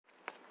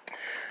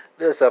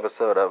This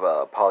episode of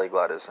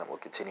Polyglotism will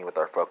continue with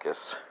our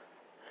focus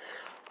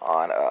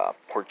on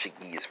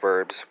Portuguese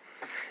verbs.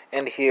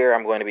 And here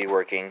I'm going to be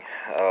working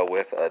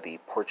with the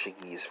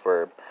Portuguese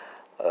verb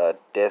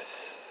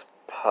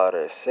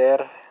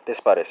desaparecer.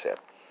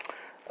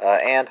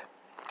 And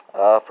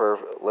for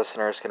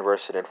listeners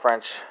conversant in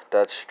French,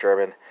 Dutch,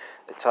 German,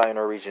 Italian,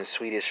 Norwegian,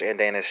 Swedish, and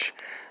Danish,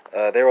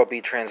 there will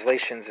be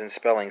translations and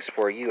spellings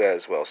for you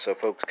as well. So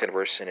folks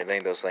conversant in any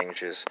of those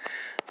languages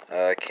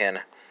can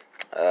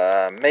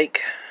make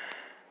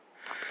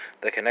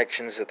the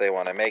connections that they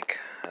want to make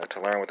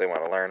to learn what they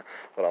want to learn.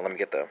 Hold on, let me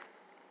get the.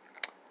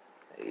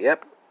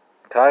 Yep,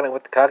 cognate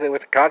with cognate.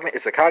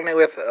 It's a cognate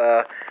with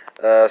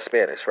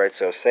Spanish, right?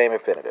 So same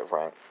infinitive,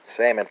 right?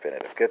 Same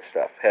infinitive. Good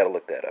stuff. Had to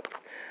look that up.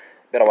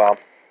 Been a while.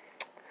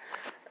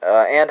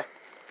 And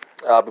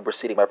I'll be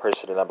proceeding by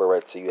person and number,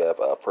 right? So you have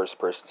first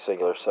person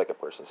singular, second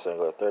person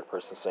singular, third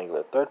person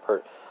singular, third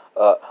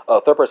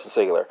person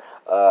singular.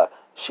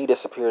 She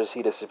disappears,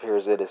 he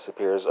disappears, it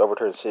disappears.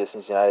 Overturned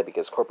Citizens United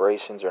because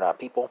corporations are not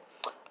people.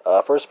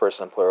 First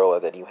person plural,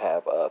 and then you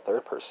have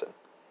third person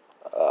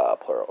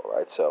plural,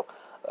 right? So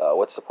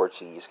what's the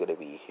Portuguese going to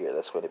be here?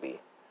 That's going to be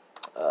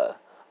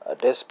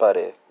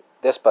desaparecer,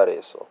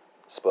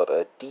 spelled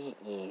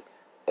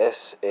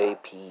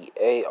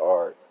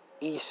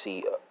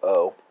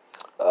desaparecer.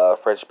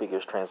 French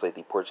speakers translate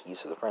the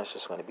Portuguese to the French.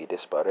 It's going to be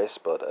dispare,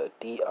 spelled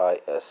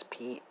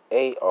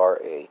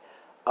disparaits.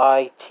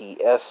 I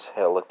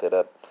looked that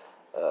up.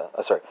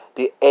 Sorry.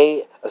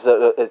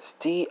 It's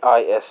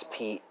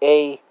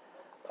DISPARAIT.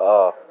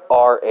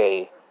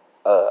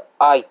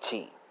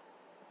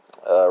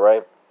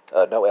 Right?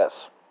 No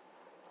S.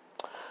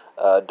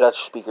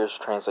 Dutch speakers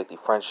translate the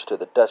French to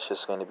the Dutch.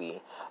 It's going to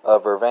be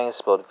vervijn,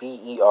 spelled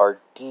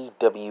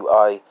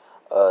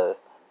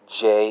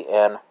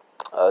VERDWIJN.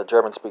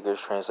 German speakers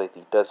translate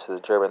the Dutch to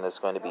the German. That's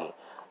going to be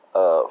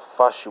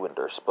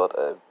Verschwinde, spelled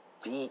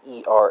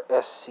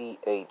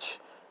VERSCHUINDE.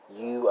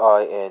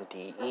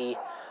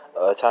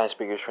 Italian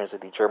speakers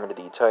translate the German to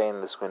the Italian.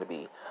 That's going to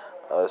be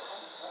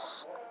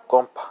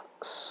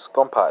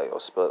scompaio,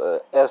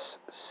 spelled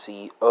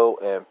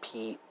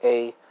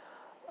SCOMPAI.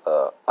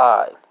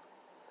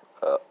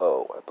 I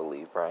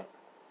believe, right?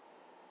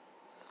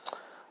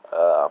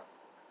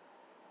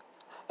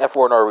 And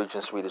for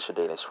Norwegian, Swedish, and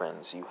Danish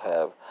friends, you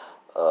have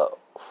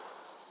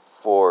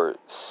for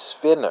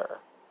svinner,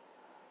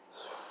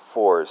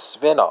 for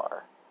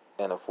svinar,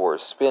 and for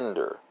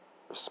svinder,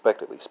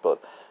 respectively, spelled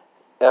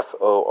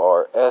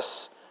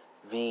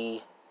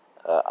FORSVINNER,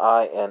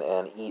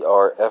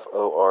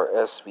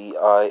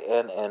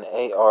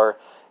 FORSVINNAR,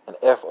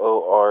 and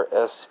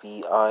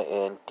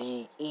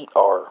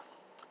FORSVINDER,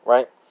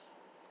 right?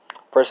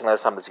 First and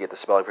last time that you get the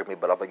spelling from me,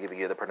 but I'll be giving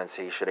you the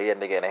pronunciation again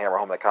and again to hammer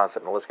home that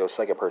concept. Now let's go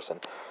second person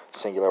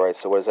singular, right?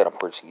 So what is that in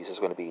Portuguese? It's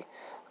going to be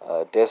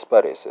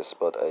desaparecer,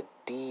 spelled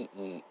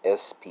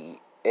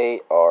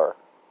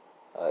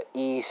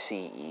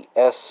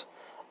DESPARECES.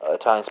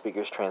 Italian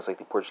speakers translate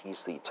the Portuguese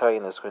to the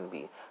Italian. That's going to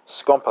be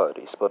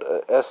scompari, spelled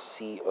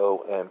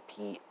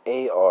SCOMPARI.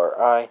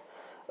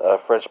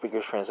 French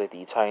speakers translate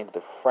the Italian to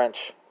the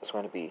French. It's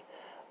going to be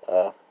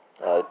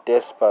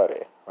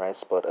dispare, right?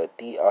 Spelled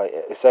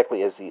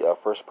exactly as the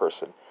first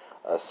person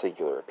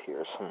singular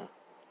appears.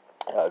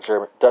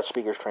 Dutch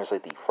speakers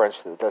translate the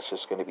French to the Dutch.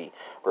 It's going to be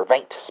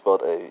vervijn,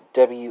 spelled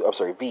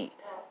V.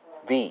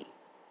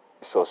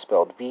 So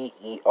spelled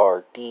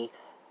VERDWIJNT,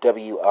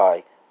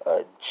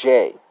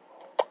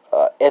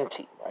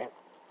 right?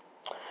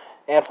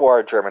 And for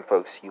our German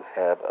folks, you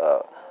have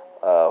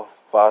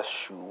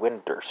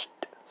Verschwindest,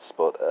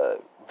 spelled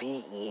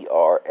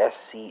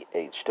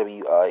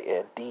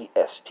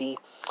VERSCHWINDST.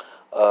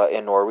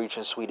 In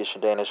Norwegian, Swedish,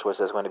 and Danish, what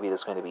that's going to be?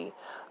 That's going to be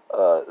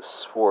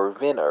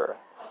Svorvinner,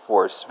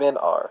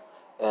 Forsvinnar,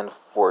 and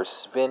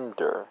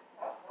Forsvinder,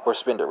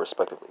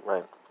 respectively,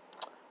 right?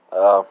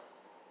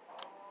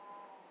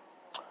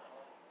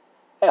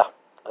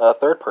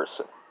 Third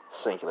person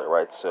singular,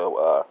 right?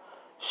 So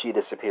she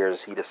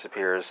disappears, he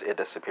disappears, it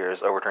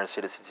disappears. Overturned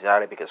Citizens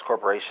United because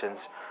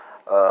corporations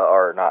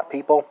are not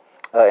people.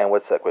 And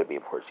what's that going to be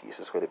in Portuguese?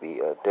 It's going to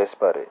be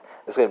despare.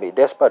 It's going to be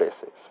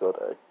desaparecer, spelled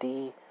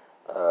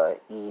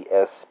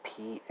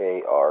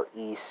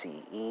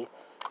DESPARECE.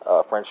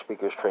 French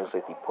speakers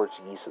translate the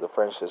Portuguese to the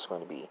French. It's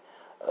going to be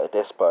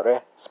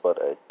dispare, spelled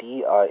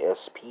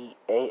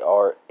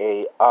DISPARAIT.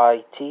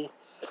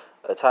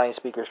 Italian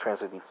speakers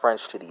translate the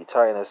French to the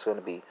Italian. That's going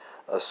to be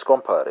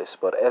scompare,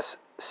 spelled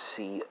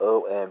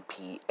SCOMPARE.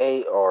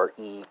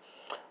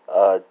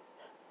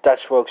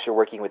 Dutch folks are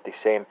working with the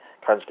same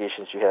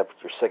conjugations you have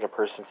with your second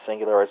person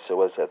singular, right? So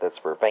what's that? That's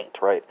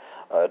vervijnt, right?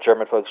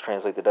 German folks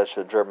translate the Dutch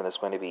to the German. That's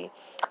going to be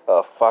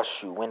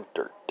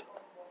Verschwindert,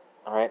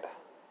 all right?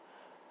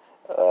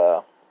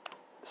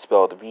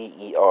 Spelled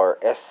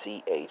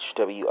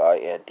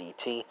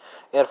VERSCHWINDT.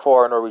 And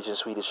for our Norwegian,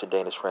 Swedish, and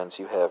Danish friends,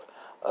 you have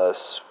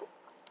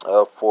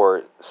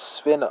for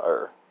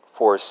svinnar,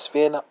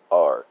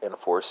 and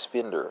for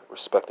svinder,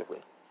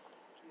 respectively.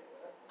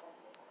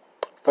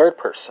 Third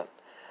person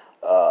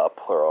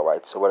plural,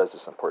 right? So what is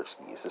this in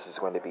Portuguese? This is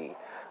going to be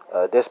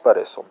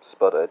desparecem,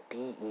 spelled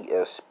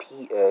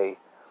Desparecem.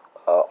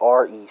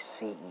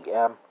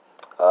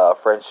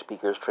 French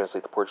speakers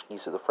translate the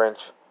Portuguese to the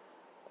French.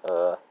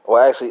 Well,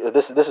 actually,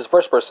 this is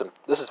first person.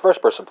 This is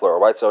first person plural,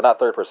 right? So not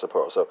third person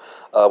plural. So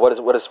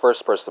what is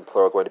first person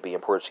plural going to be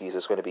in Portuguese?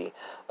 It's going to be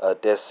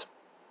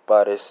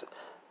desparecemos,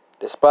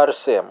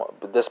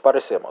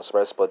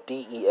 right? Spelled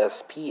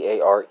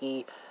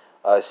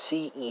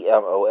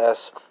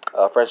Desparecemos.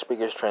 French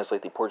speakers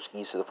translate the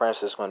Portuguese to the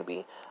French. It's going to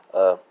be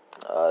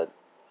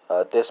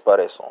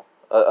desparecon.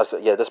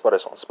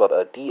 Desparecon,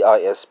 spelled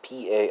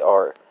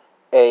Dispara.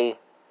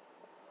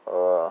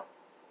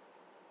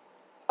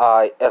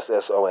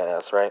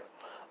 Issons, right?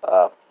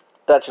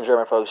 Dutch and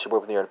German folks should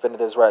work with your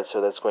infinitives, right?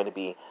 So that's going to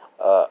be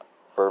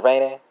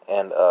verwijnen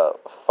and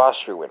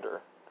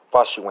Foschuwinder,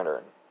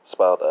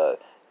 spelled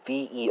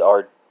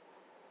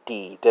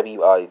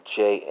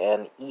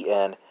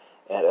Verdwijnen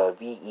and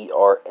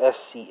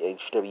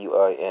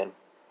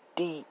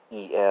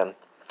Verschwindenden.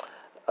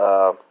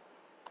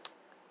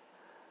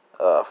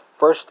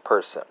 First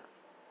person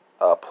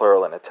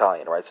plural in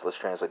Italian, right? So let's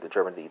translate the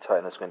German to the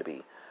Italian. That's going to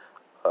be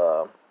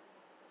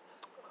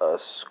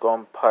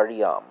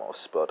scompariamo,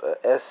 spelled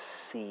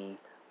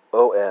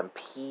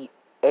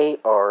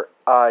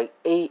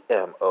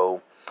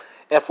Scompariamo.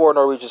 And for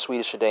Norwegian,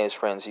 Swedish, and Danish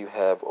friends, you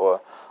have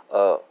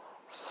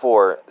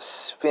for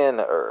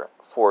svinner,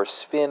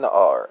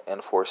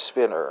 and for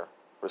svinner,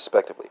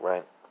 respectively,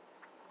 right?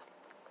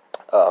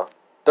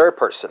 Third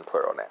person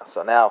plural now.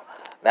 So now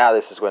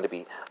this is going to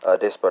be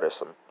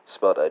desparecem,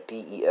 spelled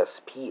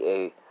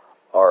Desparecem,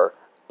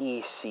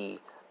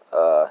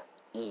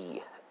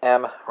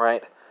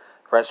 right?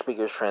 French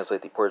speakers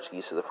translate the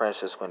Portuguese to the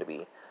French. It's going to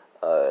be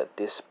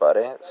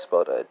dispare,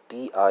 spelled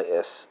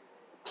Disparaissent,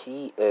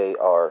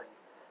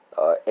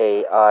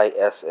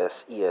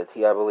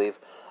 I believe.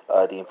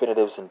 The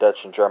infinitives in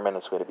Dutch and German,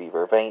 it's going to be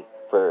verwijnen,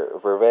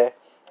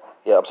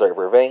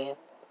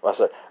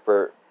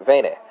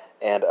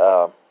 and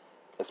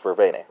it's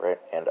verwijnen, right?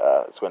 And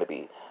it's going to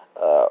be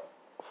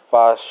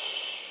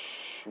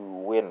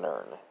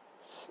Foschuwinnern.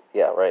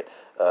 Yeah, right.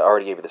 I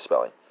already gave you the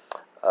spelling.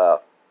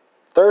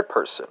 Third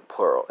person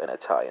plural in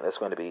Italian. That's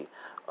going to be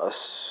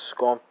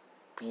scompiano.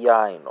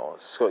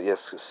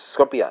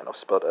 Scompiano,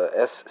 spelled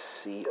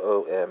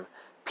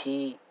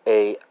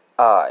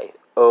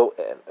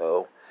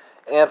Scompiano.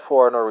 And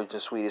for our Norwegian,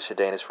 Swedish, and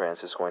Danish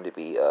friends, it's going to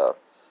be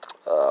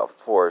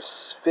for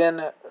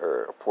spinner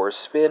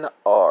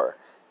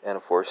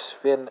and for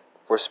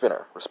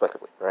spinner,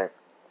 respectively, right?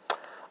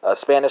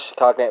 Spanish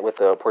cognate with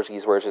the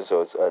Portuguese version,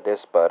 so it's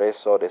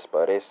despareço,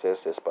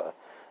 despareces,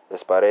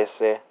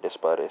 desparece,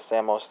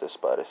 desparecemos,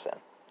 desparecen,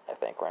 I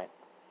think, right?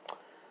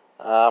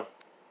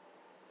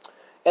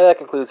 And that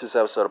concludes this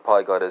episode of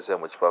Polyglotism,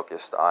 which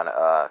focused on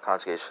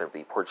conjugation of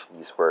the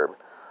Portuguese verb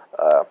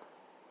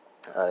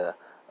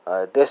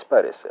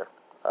desaparecer.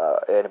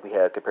 And we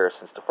had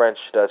comparisons to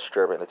French, Dutch,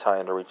 German,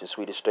 Italian, Norwegian,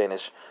 Swedish,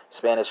 Danish,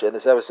 Spanish, and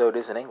this episode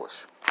is in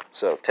English.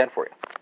 So, 10 for you.